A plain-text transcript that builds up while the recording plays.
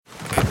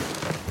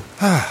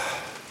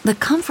The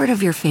comfort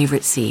of your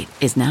favorite seat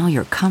is now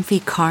your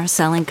comfy car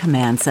selling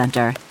command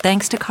center,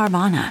 thanks to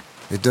Carvana.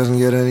 It doesn't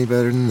get any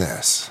better than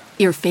this.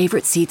 Your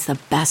favorite seat's the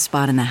best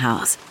spot in the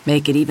house.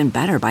 Make it even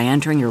better by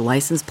entering your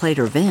license plate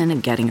or VIN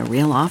and getting a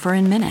real offer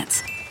in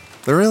minutes.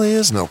 There really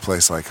is no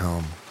place like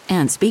home.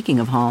 And speaking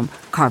of home,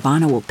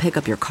 Carvana will pick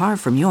up your car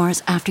from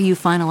yours after you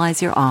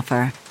finalize your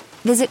offer.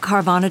 Visit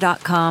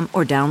Carvana.com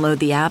or download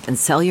the app and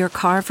sell your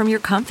car from your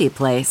comfy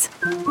place.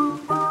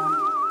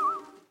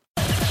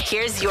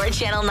 Here's your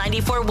Channel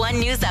 94.1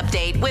 News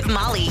Update with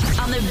Molly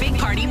on the Big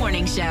Party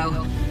Morning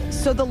Show.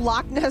 So the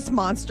Loch Ness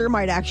Monster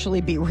might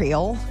actually be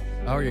real.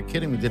 Oh, you're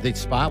kidding me. Did they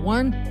spot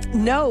one?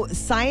 No,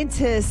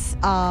 scientists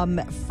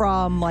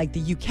from like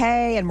the UK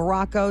and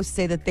Morocco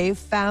say that they've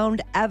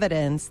found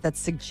evidence that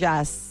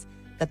suggests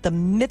that the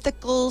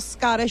mythical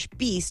Scottish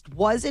beast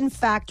was in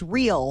fact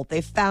real.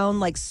 They found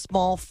like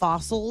small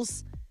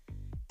fossils,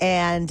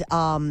 and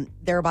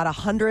they're about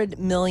 100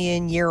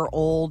 million year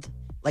old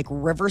like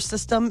river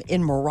system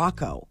in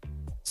Morocco.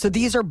 So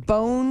these are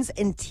bones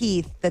and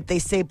teeth that they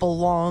say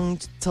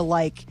belonged to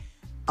like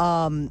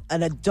an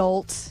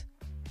adult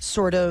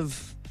sort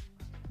of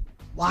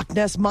Loch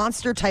Ness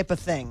Monster type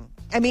of thing.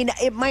 I mean,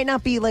 it might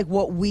not be like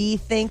what we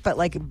think, but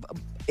like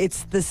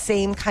it's the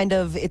same kind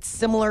of, it's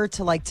similar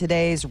to like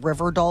today's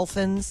river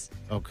dolphins.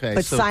 Okay.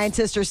 But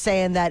scientists are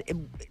saying that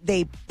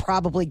they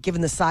probably,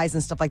 given the size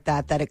and stuff like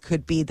that, that it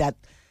could be that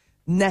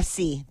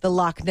Nessie, the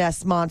Loch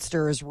Ness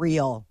Monster, is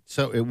real.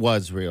 So it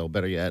was real,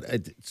 better yet.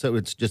 So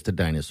it's just a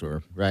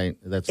dinosaur, right?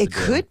 It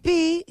could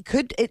be.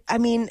 I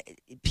mean,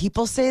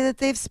 people say that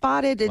they've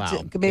spotted it.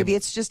 Wow. Maybe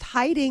it's just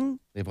hiding.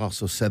 They've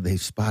also said they've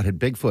spotted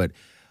Bigfoot.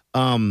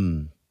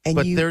 But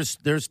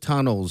there's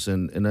tunnels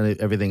and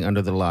everything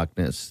under the Loch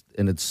Ness,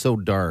 and it's so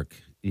dark,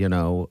 you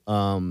know.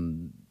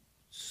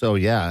 So,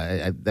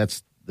 yeah,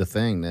 that's the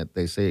thing, that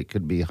they say it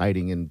could be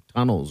hiding in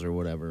tunnels or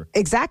whatever.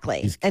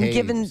 Exactly. And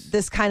given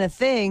this kind of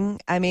thing,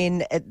 I mean,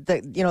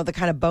 the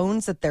kind of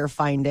bones that they're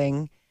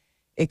finding,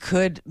 it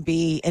could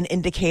be an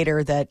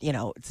indicator that, you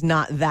know, it's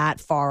not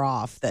that far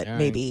off, that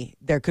maybe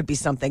there could be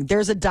something.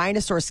 There's a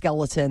dinosaur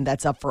skeleton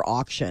that's up for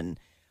auction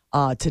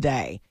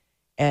today,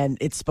 and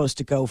it's supposed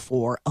to go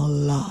for a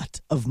lot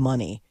of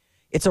money.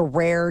 It's a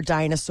rare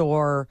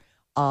dinosaur.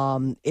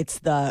 It's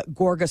the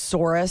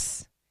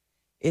Gorgosaurus.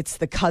 It's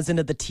the cousin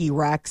of the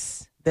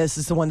T-Rex. This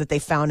is the one that they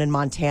found in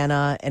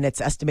Montana, and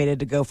it's estimated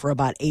to go for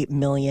about $8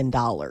 million.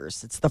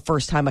 It's the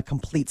first time a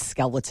complete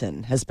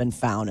skeleton has been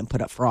found and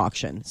put up for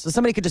auction. So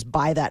somebody could just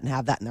buy that and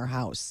have that in their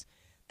house.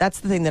 That's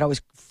the thing that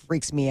always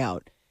freaks me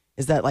out,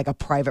 is that like a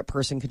private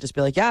person could just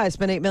be like, yeah, I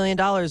spent $8 million,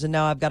 and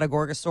now I've got a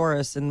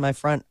Gorgosaurus in my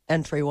front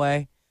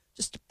entryway.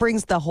 Just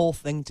brings the whole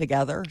thing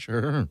together.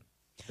 Sure.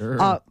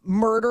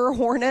 Murder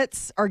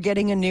hornets are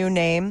getting a new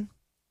name.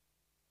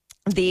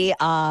 The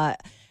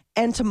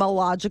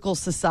Entomological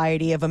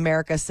Society of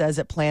America says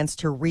it plans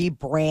to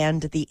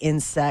rebrand the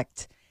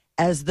insect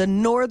as the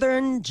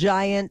Northern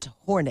Giant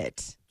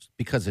Hornet.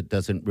 Because it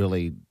doesn't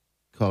really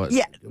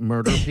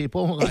murder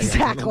people?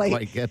 Exactly. I don't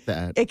quite get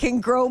that. It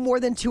can grow more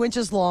than 2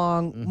 inches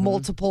long,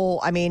 multiple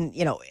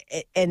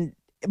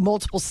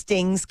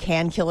stings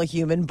can kill a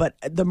human, but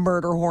the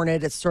murder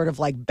hornet, it's sort of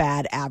like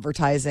bad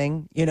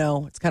advertising. You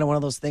know, it's kind of one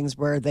of those things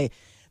where they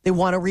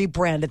want to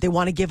rebrand it. They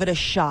want to give it a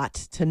shot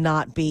to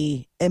not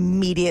be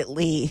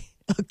immediately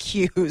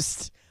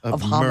accused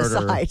of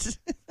homicide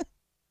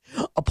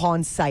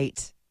upon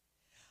sight.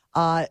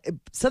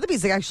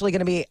 Sotheby's actually going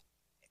to be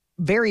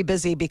very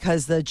busy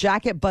because the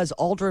jacket Buzz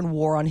Aldrin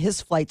wore on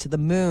his flight to the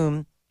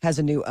moon has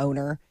a new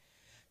owner.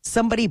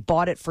 Somebody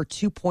bought it for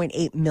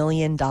 $2.8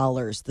 million.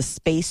 The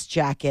space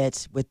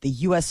jacket with the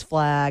U.S.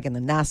 flag and the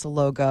NASA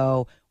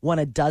logo, one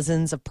of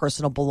dozens of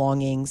personal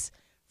belongings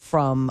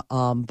from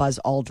Buzz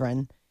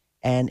Aldrin,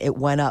 and it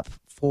went up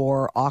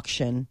for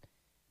auction.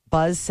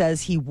 Buzz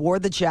says he wore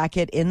the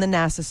jacket in the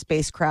NASA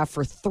spacecraft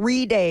for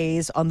 3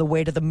 days on the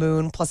way to the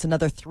moon, plus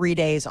another 3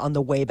 days on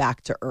the way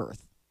back to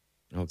Earth.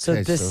 Okay,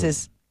 so this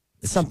is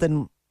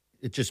something.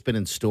 It's just been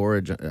in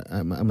storage,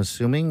 I'm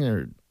assuming,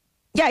 or.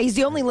 Yeah, he's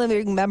the only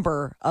living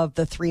member of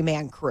the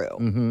 3-man crew.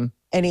 Mm-hmm.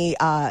 And he,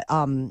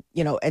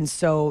 and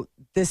so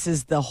this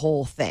is the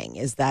whole thing,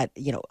 is that,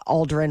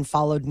 Aldrin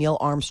followed Neil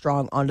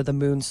Armstrong onto the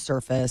moon's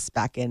surface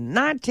back in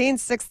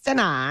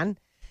 1969.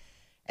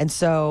 And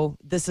so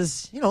this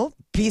is,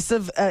 piece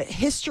of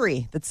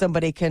history that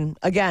somebody can,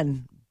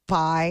 again,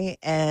 buy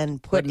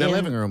and put in the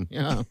living room.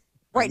 Yeah.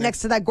 Right next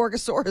to that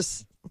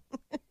Gorgosaurus.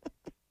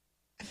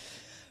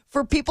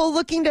 For people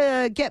looking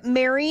to get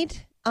married,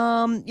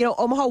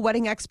 Omaha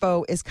Wedding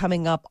Expo is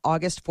coming up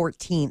August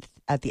 14th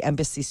at the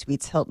Embassy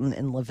Suites Hilton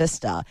in La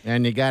Vista.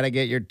 And you got to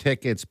get your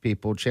tickets,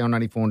 people.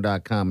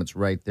 Channel94.com. It's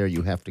right there.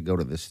 You have to go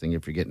to this thing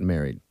if you're getting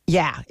married.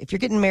 Yeah. If you're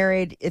getting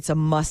married, it's a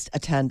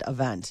must-attend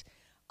event.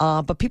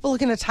 But people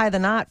looking to tie the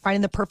knot,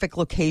 finding the perfect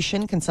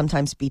location can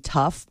sometimes be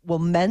tough. Well,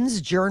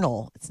 Men's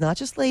Journal, it's not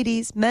just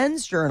ladies,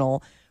 Men's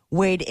Journal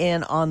weighed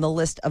in on the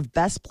list of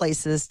best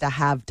places to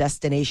have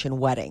destination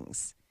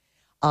weddings.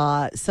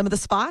 Some of the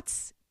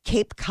spots: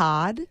 Cape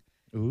Cod.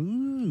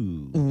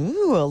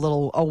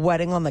 Ooh, a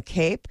wedding on the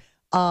Cape.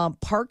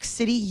 Park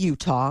City,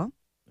 Utah.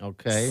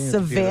 Okay. It's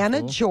Savannah,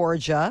 beautiful.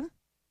 Georgia.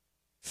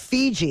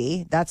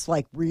 Fiji. That's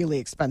like really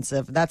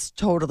expensive. That's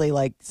totally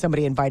like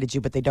somebody invited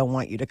you, but they don't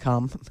want you to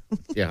come.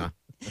 Yeah.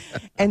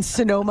 And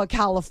Sonoma,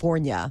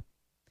 California.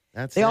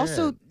 That's They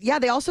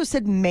it. also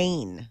said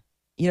Maine.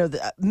 You know,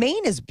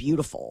 Maine is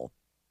beautiful,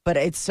 but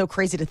it's so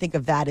crazy to think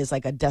of that as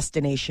like a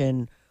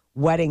destination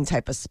wedding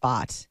type of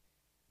spot.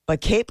 But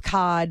Cape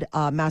Cod,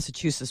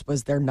 Massachusetts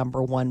was their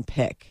number one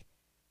pick,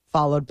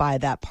 followed by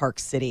that Park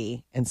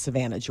City and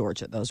Savannah,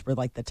 Georgia. Those were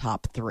like the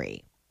top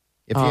three.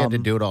 If you had to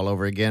do it all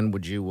over again,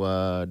 would you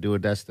do a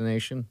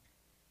destination?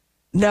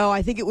 No,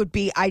 I think it would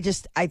be, I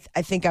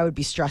think I would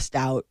be stressed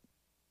out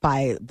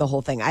by the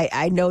whole thing.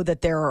 I know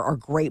that there are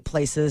great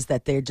places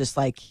that they just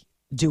like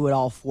do it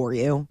all for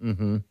you.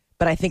 Mm-hmm.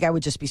 But I think I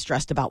would just be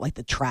stressed about like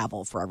the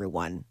travel for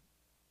everyone.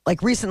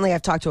 Like recently,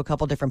 I've talked to a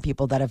couple different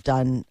people that have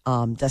done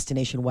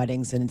destination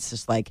weddings, and it's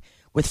just like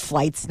with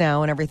flights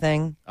now and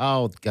everything.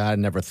 Oh, God, I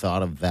never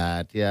thought of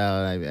that.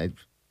 Yeah,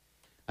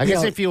 I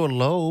guess if you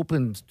elope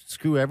and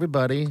screw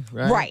everybody,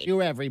 right? Right.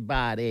 Screw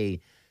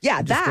everybody.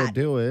 Yeah, Just go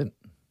do it.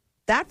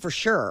 That for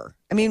sure.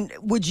 I mean,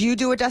 would you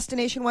do a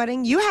destination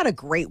wedding? You had a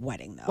great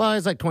wedding, though. Well,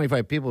 it's like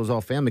 25 people. It was all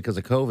family because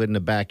of COVID in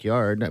the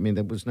backyard. I mean,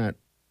 that was not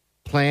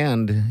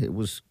planned.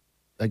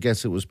 I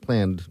guess it was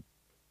planned.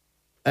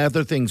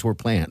 Other things were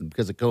planned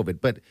because of COVID.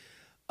 But,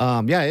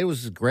 yeah, it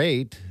was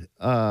great.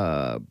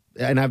 And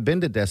I've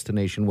been to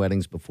destination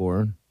weddings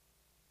before.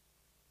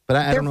 But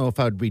I don't know if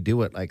I would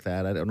redo it like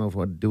that. I don't know if I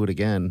would do it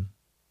again.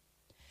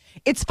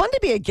 It's fun to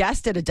be a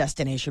guest at a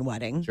destination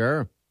wedding.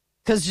 Sure.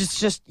 Because it's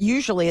just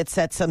usually it's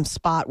at some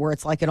spot where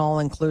it's like an all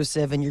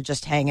inclusive and you're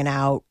just hanging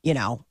out, you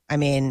know. I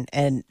mean,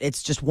 and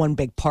it's just one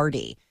big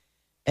party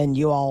and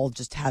you all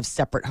just have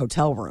separate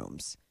hotel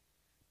rooms.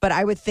 But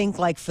I would think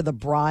like for the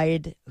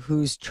bride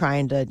who's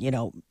trying to, you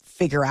know,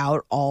 figure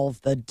out all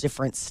of the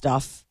different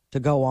stuff to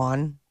go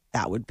on,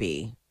 that would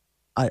be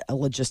a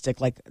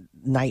logistic like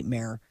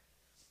nightmare.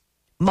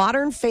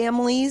 Modern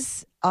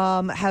families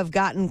have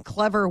gotten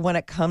clever when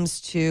it comes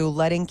to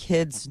letting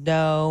kids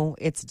know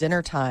it's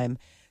dinner time.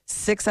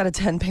 6 out of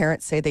 10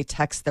 parents say they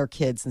text their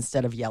kids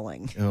instead of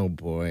yelling. Oh,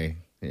 boy.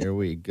 Here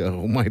we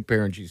go. My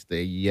parents used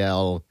to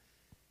yell.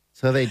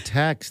 So they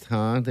text,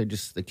 huh?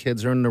 The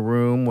kids are in the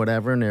room,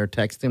 whatever, and they're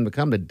texting to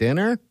come to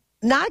dinner?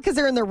 Not because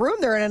they're in the room,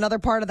 they're in another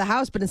part of the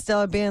house, but instead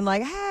of being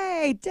like,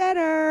 hey,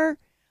 dinner,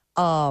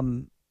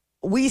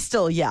 we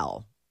still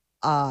yell.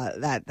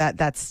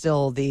 That's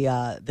still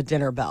the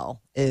dinner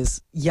bell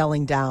is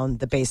yelling down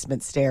the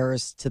basement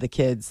stairs to the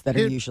kids that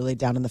are usually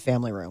down in the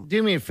family room.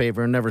 Do me a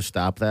favor and never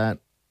stop that.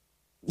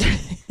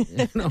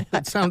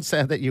 It sounds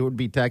sad that you would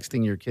be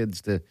texting your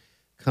kids to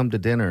come to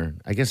dinner.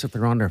 I guess if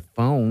they're on their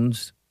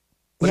phones.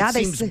 But yeah, it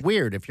seems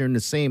weird. If you're in the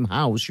same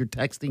house, you're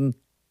texting.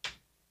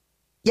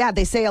 Yeah,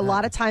 they say a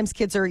lot of times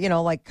kids are, you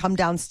know, like come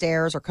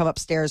downstairs or come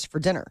upstairs for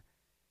dinner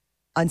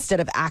instead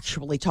of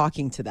actually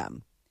talking to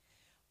them.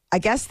 I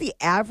guess the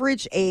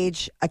average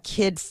age a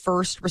kid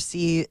first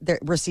receives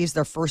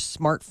their first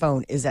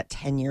smartphone is at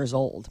 10 years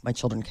old. My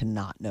children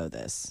cannot know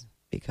this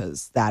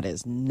because that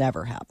is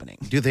never happening.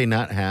 Do they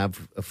not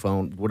have a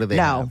phone? What do they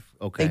have?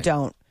 No, Okay. they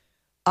don't.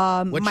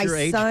 What's my your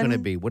age son, going to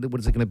be? What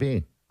is it going to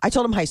be? I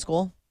told him high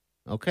school.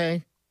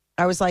 Okay.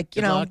 I was like,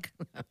 you Good know, luck.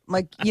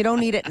 like you don't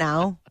need it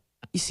now.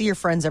 You see your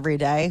friends every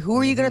day. Who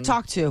are you going to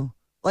talk to?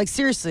 Like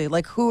seriously,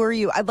 like who are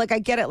you? I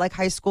get it. Like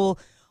high school,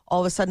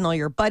 all of a sudden, all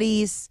your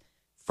buddies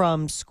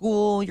from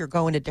school, you're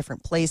going to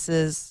different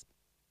places.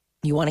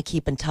 You want to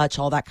keep in touch,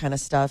 all that kind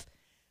of stuff.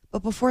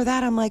 But before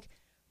that, I'm like,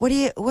 what do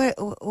you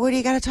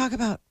got to talk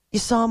about? You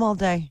saw them all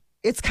day.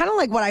 It's kind of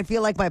like what I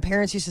feel like my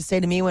parents used to say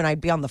to me when I'd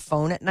be on the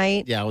phone at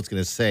night. Yeah, I was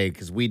going to say,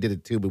 because we did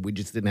it too, but we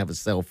just didn't have a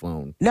cell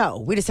phone. No,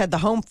 we just had the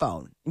home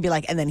phone and be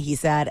like, and then he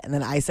said, and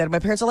then I said, my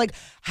parents are like,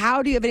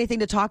 how do you have anything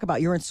to talk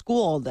about? You're in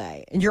school all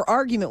day. And your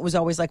argument was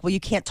always like, well, you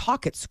can't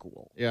talk at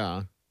school.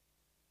 Yeah.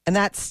 And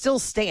that still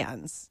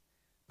stands.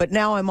 But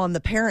now I'm on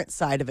the parent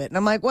side of it. And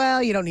I'm like,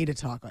 well, you don't need to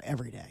talk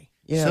every day.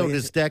 You know, So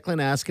is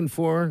Declan asking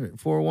for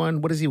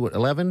one? What is he,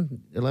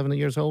 11? 11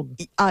 years old?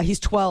 he's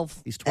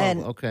 12. He's 12,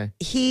 And okay.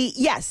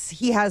 he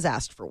has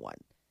asked for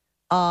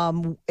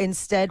one.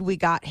 Instead, we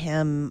got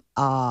him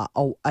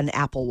an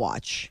Apple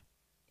Watch.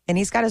 And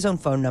he's got his own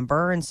phone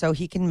number. And so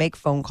he can make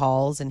phone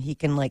calls and he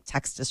can like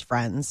text his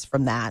friends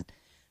from that.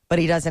 But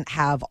he doesn't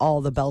have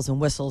all the bells and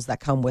whistles that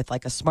come with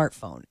like a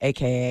smartphone,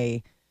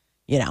 AKA,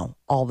 you know,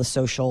 all the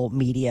social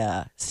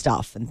media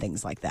stuff and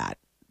things like that.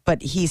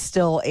 But he's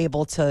still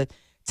able to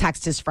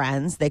text his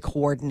friends. They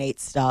coordinate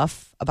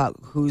stuff about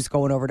who's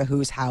going over to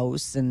whose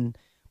house and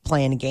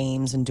playing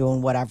games and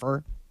doing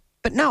whatever.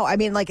 But no, I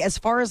mean, like, as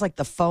far as like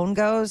the phone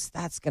goes,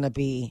 that's going to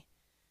be,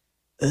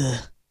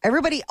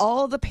 everybody,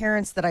 all the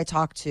parents that I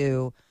talk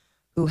to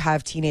who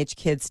have teenage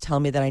kids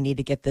tell me that I need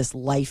to get this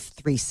Life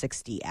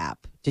 360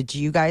 app. Did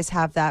you guys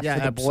have that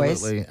for the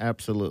boys?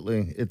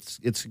 Absolutely.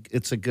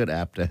 It's a good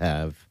app to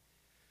have.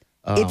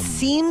 It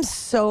seems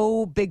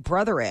so Big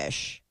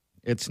Brother-ish.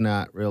 It's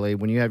not really.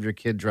 When you have your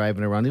kid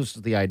driving around, this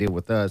is the idea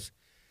with us.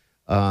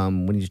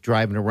 when he's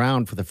driving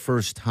around for the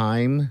first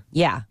time,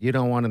 Yeah. you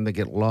don't want him to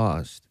get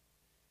lost.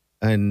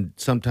 And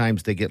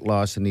sometimes they get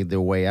lost and need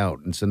their way out.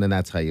 And so then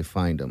that's how you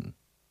find them.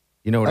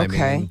 You know what I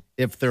Okay. mean?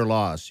 If they're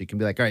lost, you can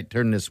be like, all right,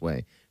 turn this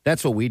way.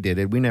 That's what we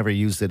did. We never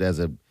used it as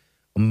a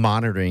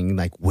monitoring,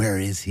 like, where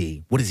is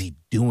he? What is he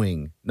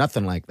doing?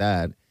 Nothing like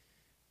that.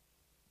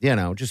 You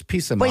know, just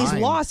peace of But mind.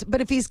 he's lost. But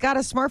if he's got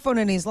a smartphone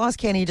and he's lost,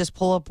 can he just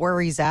pull up where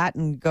he's at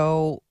and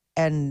go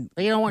and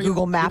You don't want-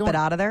 Google you Map don't it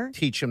out of there?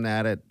 Teach him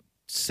that at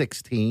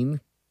 16.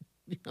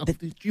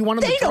 You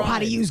want him They to know how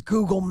to drive. use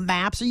Google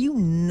Maps. Are you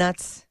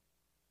nuts?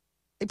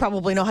 They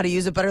probably know how to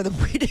use it better than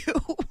we do.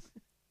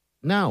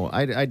 No,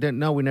 I didn't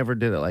know. We never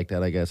did it like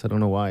that, I guess. I don't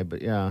know why,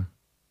 but yeah.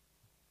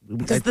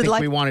 I think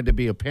we wanted to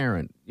be a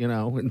parent, you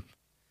know, and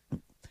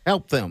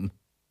help them.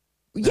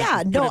 Yeah,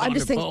 Put no, it I'm on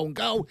just their saying.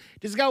 phone.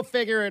 Just go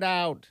figure it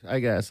out, I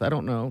guess. I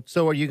don't know.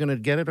 So are you going to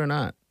get it or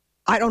not?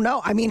 I don't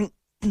know. I mean,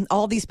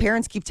 all these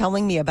parents keep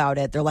telling me about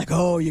it. They're like,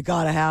 oh, you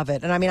got to have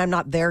it. And I mean, I'm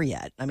not there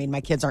yet. I mean,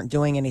 my kids aren't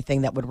doing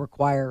anything that would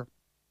require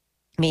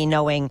me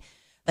knowing,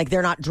 like,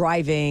 they're not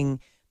driving,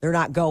 they're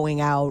not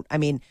going out. I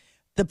mean,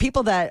 the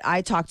people that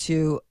I talk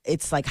to,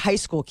 it's like high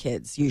school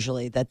kids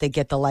usually that they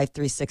get the Life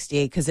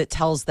 368 because it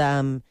tells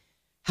them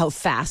how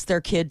fast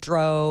their kid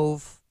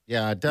drove.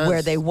 Yeah, it does.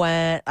 Where they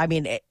went. I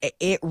mean,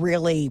 it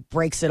really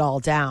breaks it all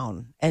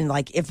down. And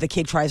like, if the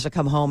kid tries to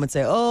come home and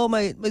say, "Oh,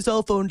 my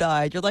cell phone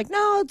died," you're like,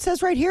 "No, it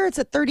says right here it's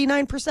at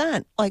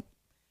 39%." Like,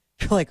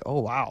 you're like, "Oh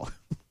wow,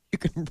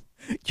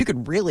 you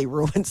can really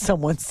ruin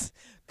someone's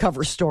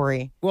cover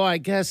story." Well, I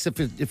guess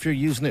if you're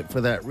using it for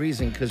that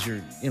reason, because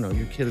your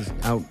kid is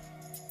out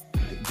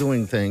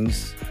doing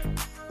things,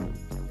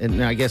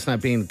 and I guess not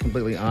being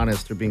completely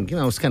honest or being,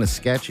 it's kind of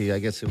sketchy. I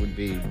guess it would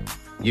be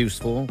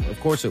useful. Of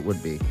course, it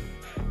would be.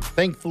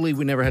 Thankfully,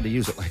 we never had to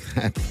use it like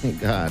that.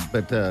 Thank God.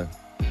 But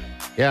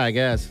yeah, I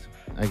guess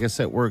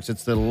that works.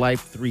 It's the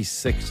Life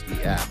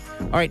 360 app.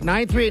 All right,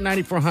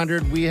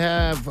 938-9400. We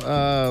have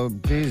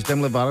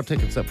Demi Lovato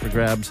tickets up for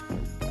grabs.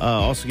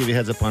 Also, give you a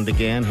heads up on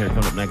DeGan. Here,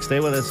 coming up next. Stay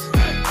with us.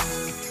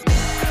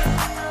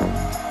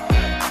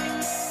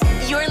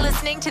 You're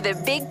listening to the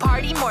Big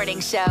Party Morning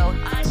Show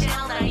on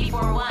Channel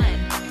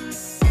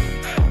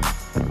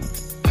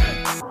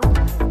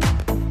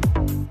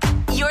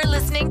 94.1. You're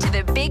listening to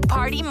the Big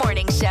Party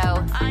Morning Show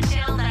on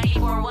Channel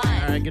 94.1. All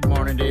right, good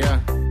morning to you.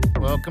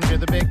 Welcome to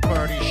the Big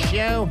Party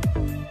Show.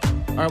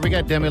 All right, we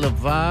got Demi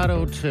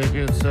Lovato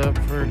tickets up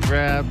for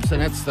grabs,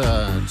 and it's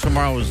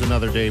tomorrow is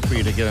another day for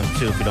you to get them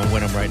too if you don't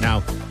win them right now.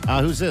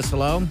 Who's this?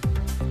 Hello?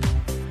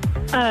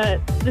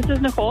 This is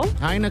Nicole.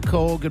 Hi,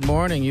 Nicole. Good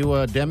morning. You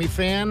a Demi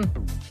fan?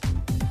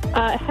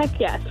 Heck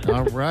yes.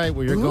 All right.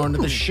 Well, you're going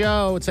to the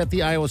show. It's at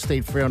the Iowa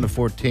State Fair on the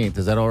 14th.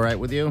 Is that all right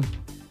with you?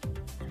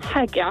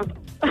 Heck yeah.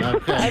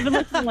 Okay. I've been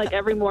listening like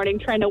every morning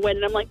trying to win,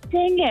 and I'm like,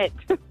 dang it.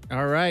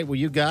 All right. Well,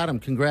 you got them.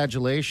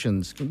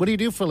 Congratulations. What do you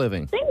do for a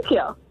living? Thank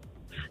you.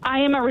 I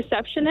am a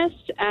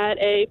receptionist at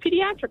a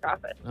pediatric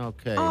office.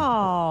 Okay.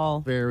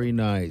 Oh, Very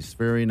nice.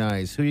 Very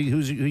nice. Who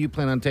you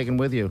plan on taking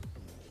with you?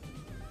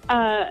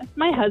 My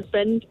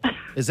husband.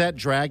 Is that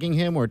dragging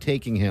him or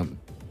taking him?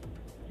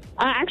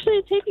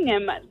 Actually taking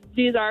him.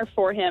 These are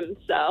for him,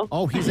 so.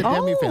 Oh, he's a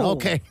Demi fan. Oh.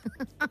 Okay.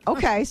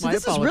 okay. So My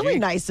this apology. is really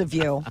nice of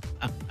you.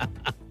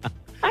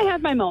 I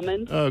have my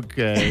moments.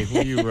 Okay.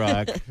 Well, you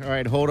rock. All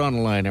right. Hold on the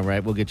line. All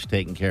right. We'll get you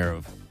taken care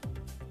of.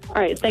 All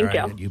right, thank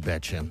All right, you. You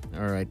betcha.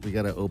 All right. We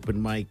got an open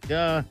mic.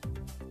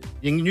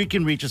 You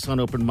can reach us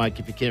on open mic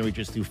if you can't reach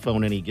us through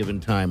phone any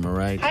given time. All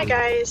right. Hi,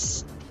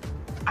 guys.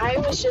 I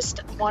was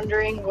just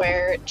wondering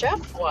where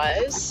Jeff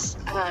was.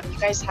 You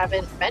guys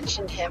haven't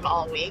mentioned him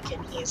all week,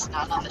 and he's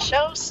not on the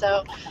show,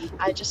 so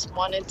I just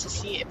wanted to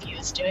see if he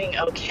was doing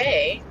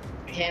okay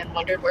and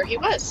wondered where he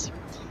was.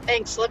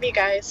 Thanks. Love you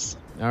guys.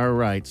 All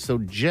right. So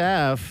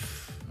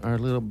Jeff, our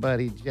little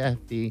buddy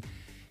Jeffy,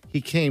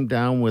 he came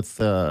down with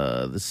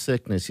the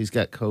sickness. He's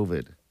got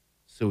COVID,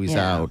 so he's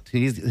out.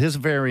 His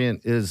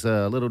variant is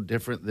a little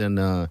different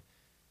than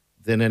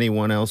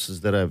anyone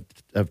else's that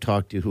I've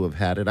talked to who have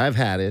had it. I've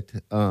had it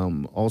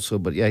also,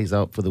 but yeah, he's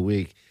out for the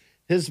week.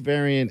 His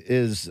variant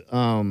is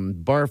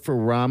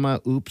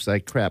Barfarama. Oops, I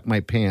crapped my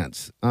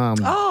pants.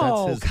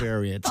 That's his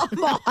variant.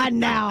 Come on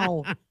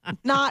now.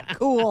 Not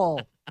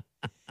cool.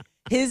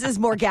 His is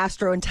more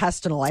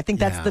gastrointestinal. I think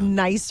that's the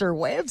nicer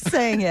way of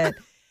saying it.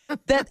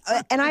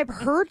 And I've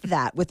heard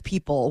that with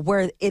people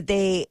where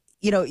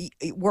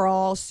we're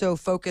all so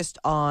focused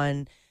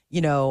on,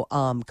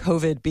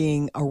 COVID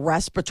being a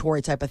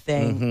respiratory type of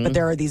thing, but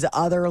there are these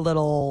other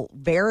little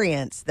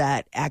variants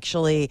that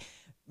actually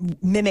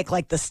mimic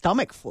like the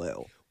stomach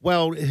flu.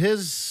 Well,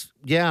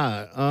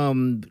 Jeff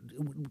and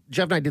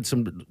I did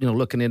some,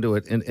 looking into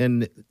it,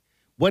 and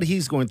what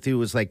he's going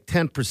through is like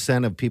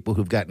 10% of people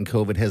who've gotten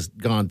COVID has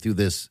gone through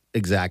this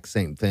exact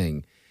same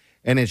thing.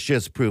 And it's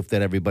just proof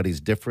that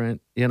everybody's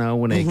different,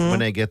 when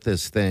they get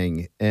this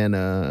thing. And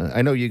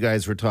I know you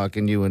guys were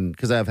talking,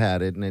 because I've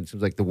had it, and it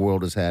seems like the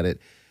world has had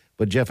it.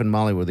 But Jeff and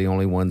Molly were the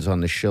only ones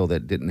on the show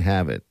that didn't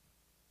have it.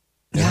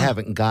 They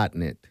haven't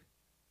gotten it.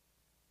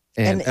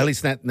 And at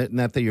least not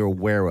that you're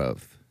aware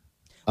of.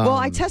 Well,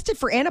 I tested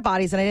for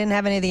antibodies and I didn't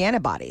have any of the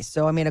antibodies.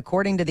 So, I mean,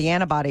 according to the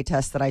antibody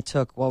test that I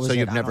took, what was it? So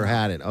you've never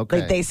had it. Okay.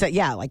 Like they said,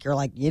 yeah, like you're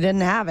like, you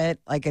didn't have it.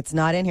 Like it's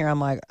not in here. I'm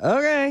like,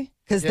 okay.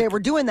 Because they were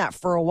doing that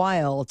for a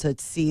while to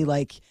see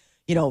like,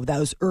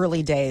 those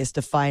early days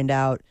to find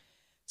out.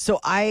 So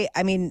I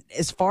mean,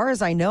 as far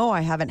as I know,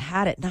 I haven't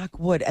had it, knock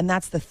wood. And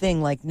that's the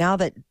thing. Like now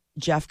that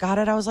Jeff got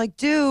it, I was like,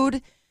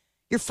 dude,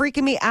 you're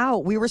freaking me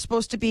out. We were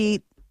supposed to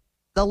be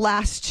the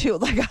last two.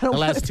 Like the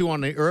last two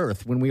on the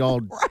earth when we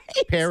all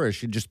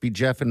perish. It'd just be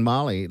Jeff and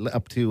Molly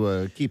up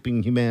to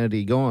keeping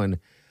humanity going.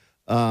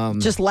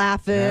 Just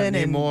laughing and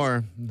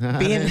anymore.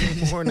 Being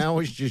anymore. Now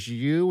it's just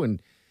you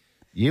and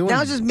you.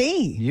 Now it's just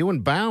me. You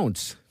and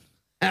Bounce.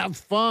 Have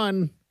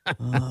fun.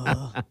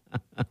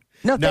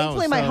 No,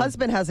 thankfully my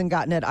husband hasn't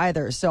gotten it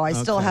either. So I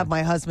still have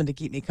my husband to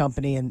keep me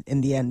company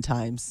in the end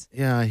times.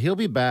 Yeah, he'll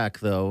be back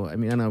though. I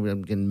mean, I know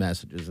I'm getting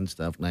messages and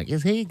stuff like,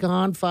 is he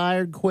gone,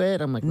 fired, quit?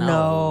 I'm like,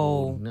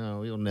 no,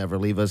 he'll never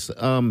leave us.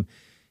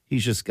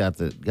 He's just got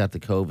the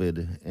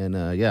COVID. And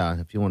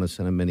if you want to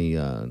send him any,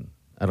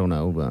 I don't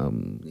know,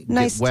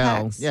 nice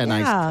text.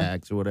 Nice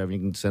text or whatever, you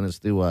can send us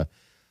through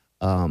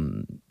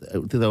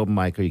to the open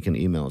mic, or you can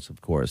email us, of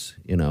course.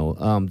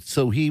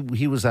 So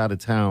he was out of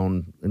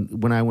town,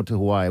 and when I went to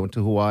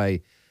Hawaii,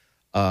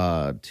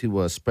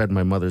 to spread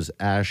my mother's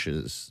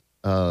ashes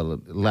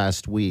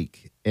last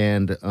week,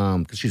 and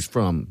because she's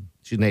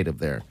native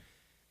there,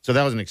 so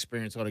that was an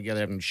experience altogether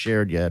I haven't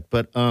shared yet.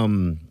 But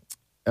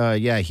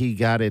he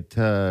got it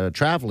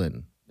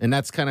traveling. And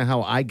that's kind of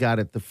how I got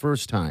it the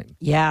first time.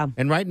 Yeah.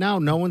 And right now,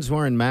 no one's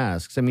wearing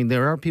masks. I mean,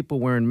 there are people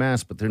wearing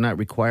masks, but they're not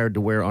required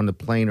to wear on the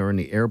plane or in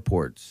the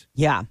airports.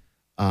 Yeah.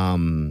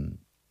 Yeah.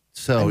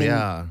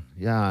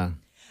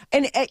 And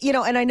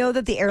and I know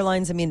that the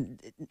airlines. I mean,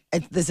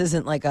 this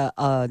isn't like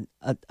a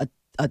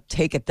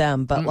take at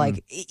them,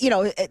 but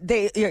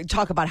they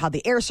talk about how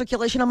the air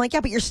circulation. I'm like, yeah,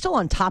 but you're still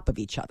on top of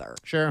each other.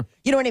 Sure.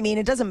 You know what I mean?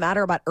 It doesn't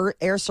matter about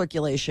air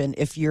circulation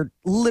if you're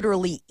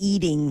literally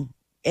eating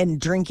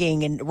and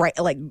drinking and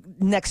like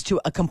next to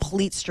a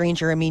complete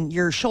stranger. I mean,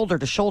 you're shoulder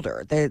to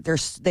shoulder.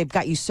 They've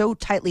got you so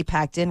tightly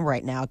packed in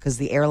right now because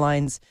the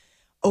airlines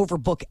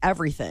overbook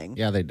everything.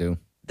 Yeah, they do.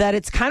 That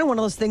it's kind of one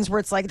of those things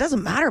where it's like, it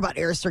doesn't matter about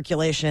air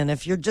circulation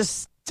if you're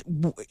just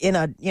in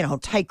a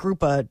tight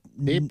group of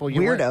people,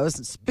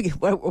 weirdos.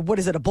 What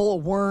is it? A bowl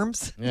of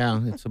worms?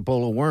 Yeah, it's a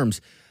bowl of worms.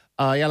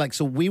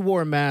 So we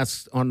wore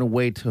masks on the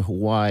way to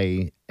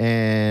Hawaii,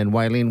 and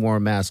Wileen wore a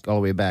mask all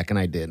the way back, and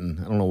I didn't.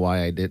 I don't know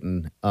why I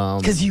didn't.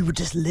 Because you were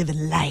just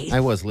living life. I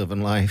was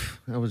living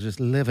life. I was just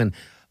living.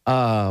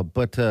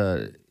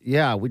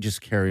 We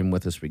just carry them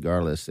with us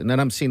regardless. And then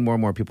I'm seeing more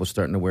and more people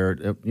starting to wear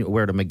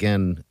them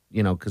again,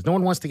 because no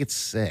one wants to get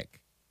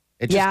sick.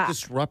 It just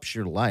disrupts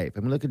your life.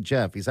 I mean, look at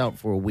Jeff. He's out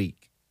for a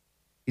week.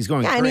 He's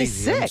going crazy. And he's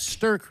sick.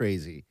 Stir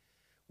crazy.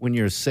 When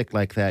you're sick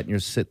like that and you're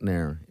sitting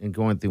there and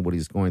going through what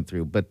he's going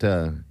through. But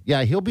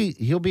he'll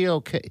be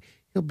okay.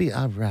 He'll be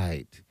all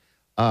right.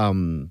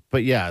 So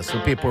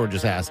people are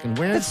just asking,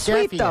 where's It's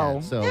sweet Jeffy though.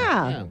 at? So,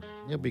 yeah.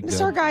 He'll be Miss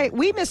good. our guy.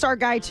 We miss our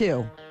guy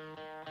too.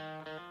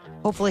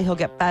 Hopefully he'll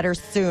get better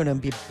soon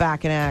and be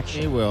back in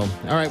action. He will.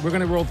 All right, we're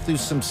going to roll through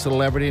some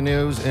celebrity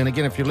news. And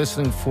again, if you're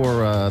listening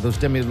for those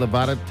Demi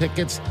Lovato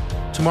tickets,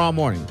 tomorrow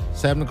morning,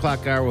 7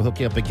 o'clock hour, we'll hook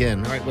you up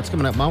again. All right, what's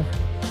coming up, Mo?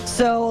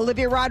 So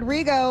Olivia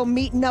Rodrigo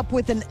meeting up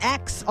with an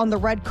ex on the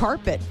red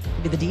carpet.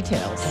 Give me the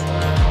details.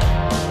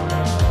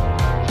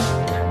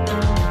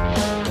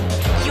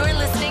 You're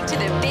listening to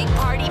the Big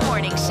Party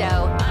Morning Show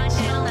on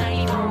Channel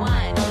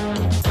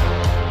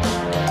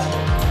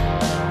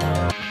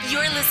 94.1.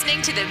 You're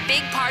listening to the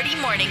Big Party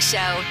Morning Show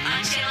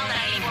on Channel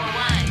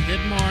 94.1.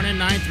 Good morning,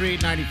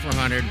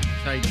 938-9400.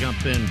 That's how you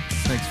jump in.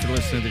 Thanks for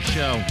listening to the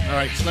show. All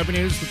right, celebrity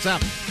news, what's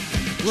up?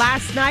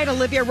 Last night,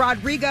 Olivia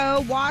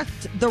Rodrigo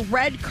walked the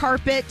red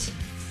carpet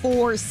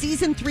for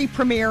season 3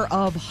 premiere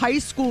of High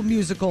School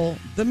Musical,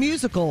 the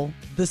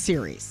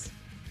series.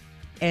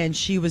 And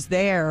she was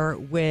there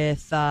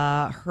with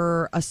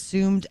her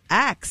assumed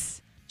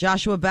ex,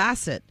 Joshua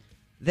Bassett.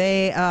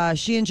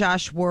 She and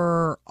Josh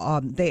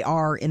they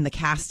are in the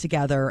cast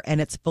together,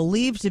 and it's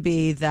believed to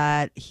be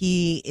that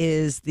he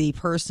is the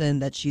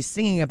person that she's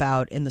singing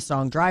about in the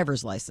song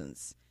Driver's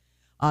License.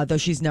 Though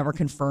she's never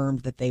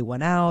confirmed that they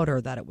went out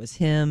or that it was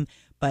him.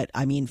 But,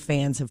 I mean,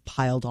 fans have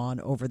piled on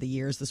over the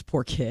years. This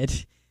poor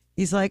kid.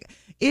 He's like,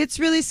 it's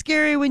really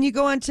scary when you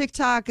go on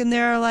TikTok and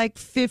there are like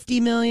 50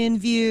 million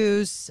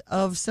views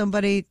of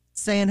somebody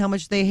saying how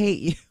much they hate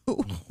you.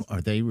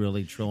 Are they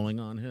really trolling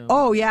on him?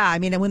 Oh, yeah. I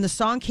mean, and when the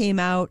song came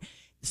out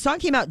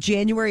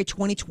January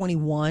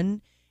 2021,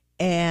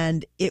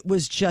 and it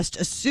was just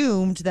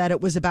assumed that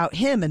it was about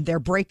him and their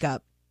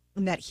breakup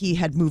and that he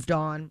had moved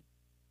on.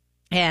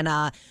 And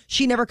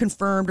she never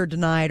confirmed or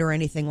denied or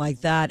anything like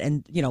that.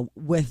 And,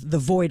 with the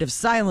void of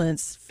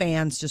silence,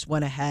 fans just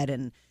went ahead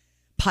and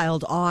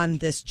piled on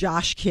this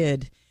Josh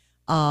kid.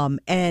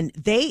 And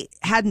they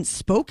hadn't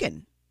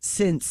spoken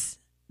since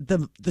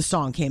the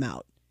song came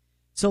out.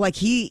 So, like,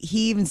 he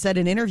even said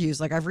in interviews,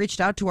 like, I've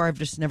reached out to her. I've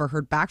just never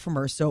heard back from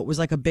her. So it was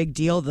like a big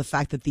deal, the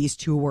fact that these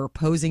two were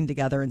posing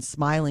together and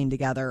smiling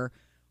together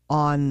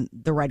on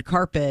the red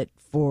carpet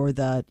for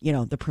the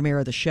premiere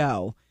of the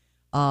show.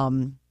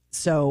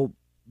 So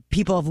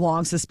people have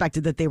long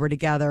suspected that they were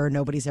together.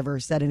 Nobody's ever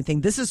said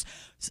anything. This is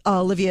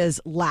Olivia's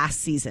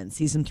last season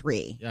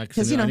 3. Yeah,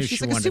 because she's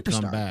like a wanted superstar.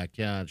 to come back.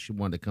 Yeah, she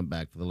wanted to come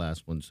back for the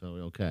last one. So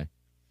okay.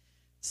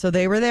 So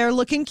they were there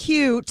looking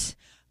cute.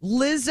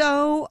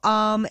 Lizzo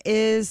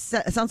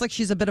sounds like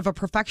she's a bit of a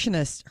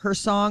perfectionist. Her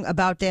song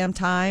About Damn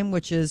Time,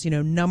 which is,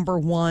 number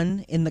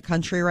 1 in the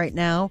country right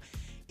now,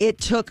 it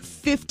took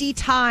 50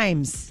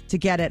 times to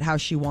get it how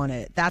she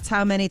wanted it. That's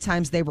how many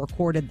times they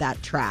recorded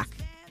that track.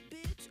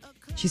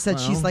 She said,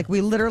 she's like,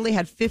 we literally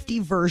had 50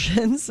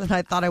 versions, and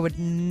I thought I would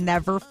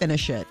never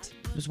finish it.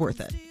 It was worth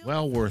it.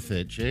 Well worth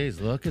it.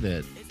 Jeez, look at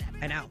it.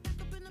 I know.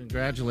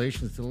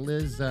 Congratulations to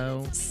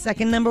Lizzo.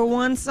 Second number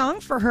 1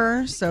 song for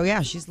her. So,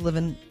 yeah, she's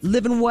living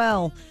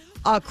well.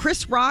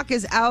 Chris Rock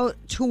is out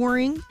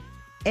touring,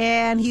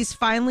 and he's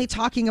finally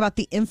talking about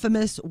the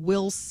infamous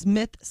Will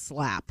Smith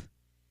slap.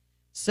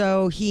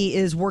 So he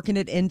is working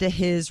it into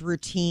his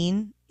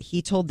routine.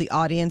 He told the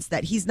audience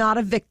that he's not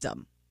a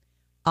victim,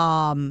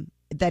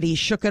 that he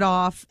shook it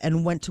off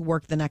and went to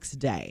work the next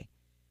day.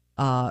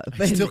 I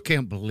still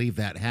can't believe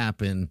that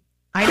happened.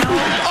 I know.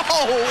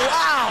 Oh,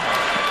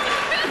 wow.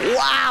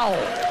 Wow.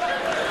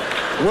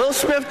 Will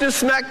Smith just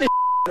smacked the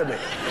out of me.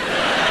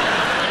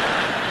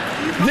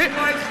 Keep my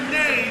wife's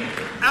name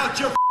out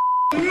your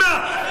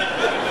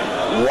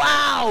mouth.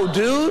 Wow,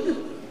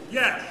 dude.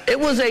 Yes. It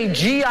was a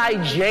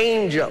G.I.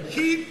 Jane jump.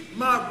 Keep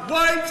my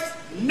wife's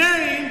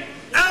name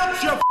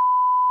out your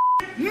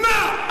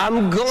mouth.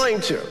 I'm going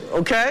to,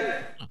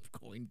 okay? I'm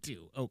going to.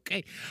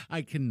 Okay.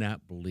 I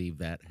cannot believe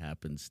that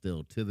happened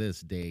still to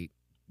this date.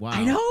 Wow.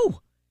 I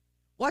know.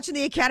 Watching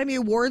the Academy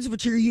Awards,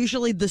 which are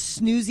usually the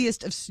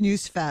snooziest of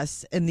snooze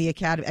fests in the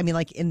Academy. I mean,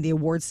 like in the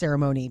awards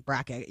ceremony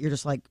bracket, you're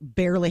just like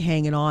barely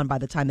hanging on by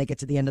the time they get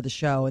to the end of the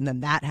show, and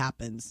then that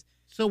happens.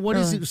 So what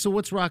is it? So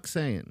what's Rock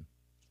saying?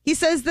 He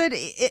says that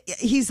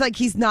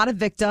he's not a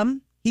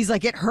victim. He's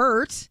like, it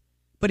hurt,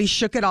 but he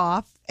shook it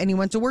off and he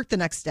went to work the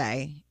next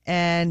day.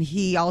 And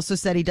he also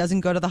said he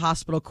doesn't go to the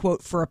hospital,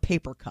 quote, for a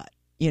paper cut,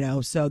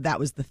 so that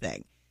was the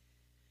thing.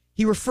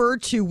 He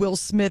referred to Will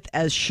Smith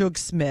as Suge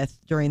Smith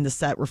during the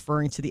set,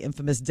 referring to the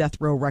infamous Death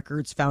Row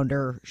Records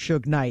founder,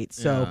 Suge Knight.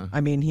 So, yeah.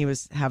 I mean, he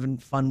was having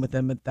fun with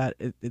him at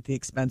the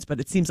expense, but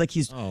it seems like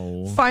he's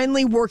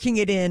finally working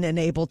it in and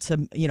able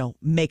to,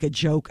 make a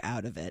joke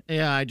out of it.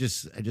 Yeah, I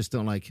just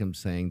don't like him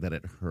saying that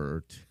it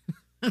hurt.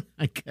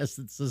 I guess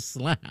it's a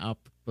slap.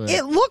 But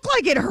it looked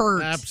like it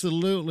hurt.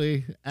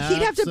 Absolutely.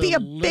 He'd have to be a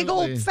big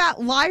old fat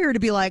liar to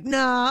be like,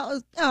 nah.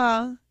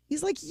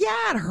 He's like,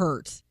 yeah, it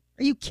hurt.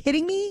 Are you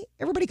kidding me?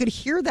 Everybody could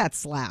hear that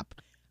slap.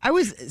 I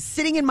was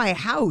sitting in my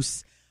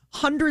house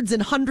hundreds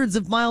and hundreds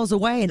of miles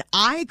away, and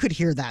I could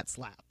hear that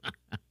slap.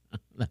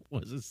 That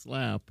was a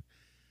slap.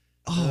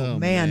 Oh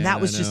man,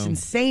 that was just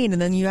insane.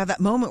 And then you have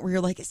that moment where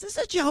you're like, is this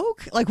a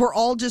joke? Like, we're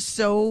all just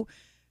so,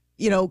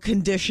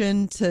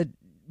 conditioned to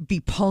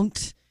be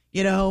punked,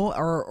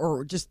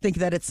 or just think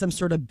that it's some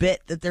sort of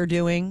bit that they're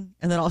doing.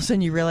 And then all of a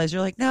sudden you realize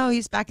you're like, no,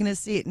 he's back in his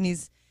seat and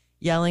he's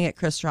yelling at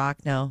Chris Rock.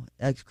 No,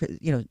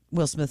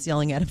 Will Smith's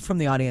yelling at him from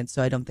the audience.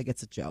 So I don't think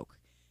it's a joke.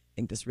 I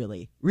think this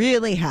really,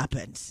 really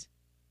happened.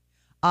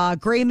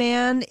 Gray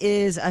Man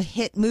is a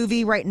hit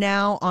movie right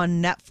now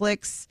on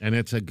Netflix. And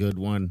it's a good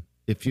one.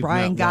 If you've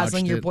Ryan not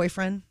Gosling, watched your it,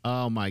 boyfriend.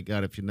 Oh my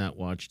God. If you've not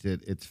watched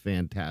it, it's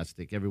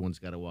fantastic. Everyone's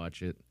got to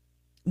watch it.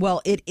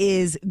 Well, it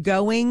is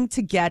going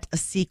to get a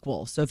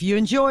sequel. So if you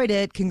enjoyed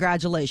it,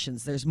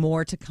 congratulations. There's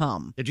more to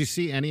come. Did you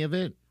see any of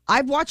it?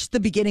 I've watched the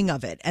beginning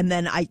of it, and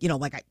then I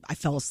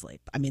fell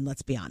asleep. I mean,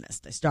 let's be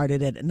honest. I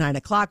started it at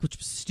 9:00, which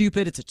was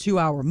stupid. It's a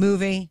 2-hour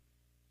movie.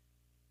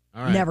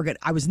 All right.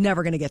 I was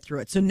never going to get through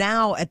it. So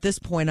now at this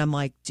point, I'm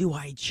like, do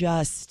I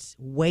just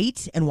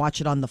wait and watch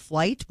it on the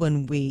flight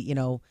when we,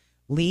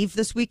 leave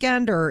this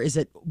weekend, or is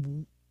it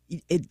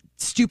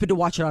stupid to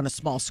watch it on a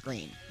small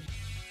screen?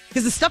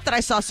 Because the stuff that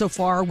I saw so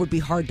far would be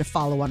hard to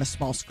follow on a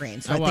small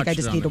screen. So I think I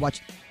just need to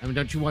watch. I mean,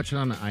 don't you watch it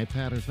on the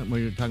iPad or something where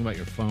you're talking about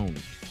your phone?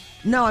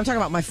 No, I'm talking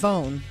about my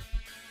phone.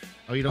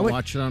 Oh, you don't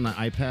watch it on the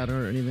iPad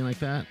or anything like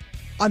that?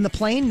 On the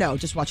plane? No,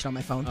 just watch it on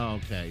my phone. Oh,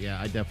 okay. Yeah,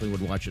 I definitely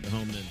would watch it at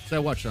home then. So I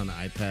watch it on the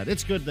iPad.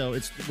 It's good, though.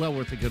 It's well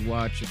worth a good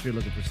watch if you're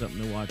looking for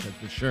something to watch, that's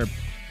for sure. All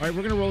right,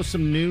 we're going to roll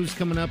some news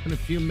coming up in a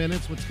few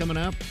minutes. What's coming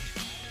up?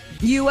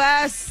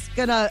 U.S.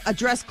 going to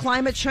address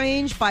climate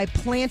change by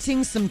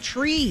planting some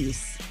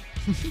trees.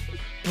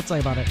 We'll tell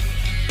you about it.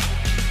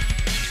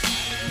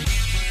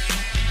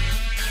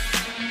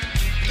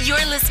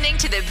 You're listening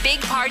to the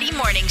Big Party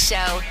Morning Show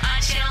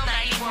on Channel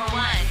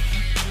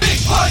 94.1.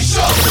 Big Party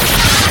Show.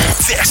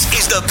 This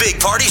is the Big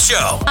Party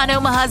Show On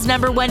Omaha's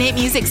 #1 hit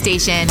music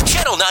station.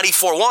 Channel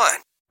 94.1.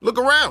 Look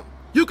around.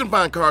 You can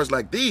find cars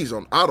like these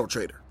on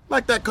AutoTrader.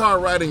 Like that car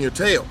right in your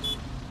tail.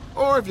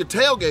 Or if you're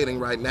tailgating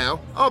right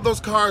now, all those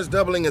cars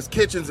doubling as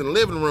kitchens and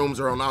living rooms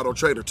are on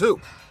AutoTrader too.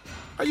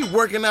 Are you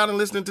working out and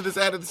listening to this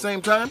ad at the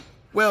same time?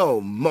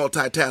 Well,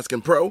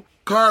 multitasking pro,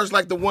 cars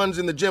like the ones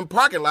in the gym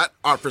parking lot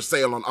are for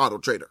sale on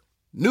AutoTrader.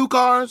 New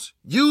cars,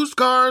 used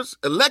cars,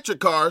 electric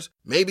cars,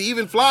 maybe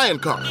even flying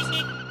cars.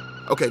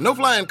 Okay, no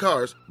flying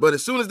cars, but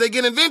as soon as they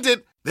get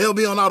invented, they'll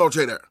be on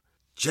AutoTrader.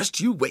 Just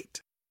you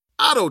wait.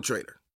 AutoTrader.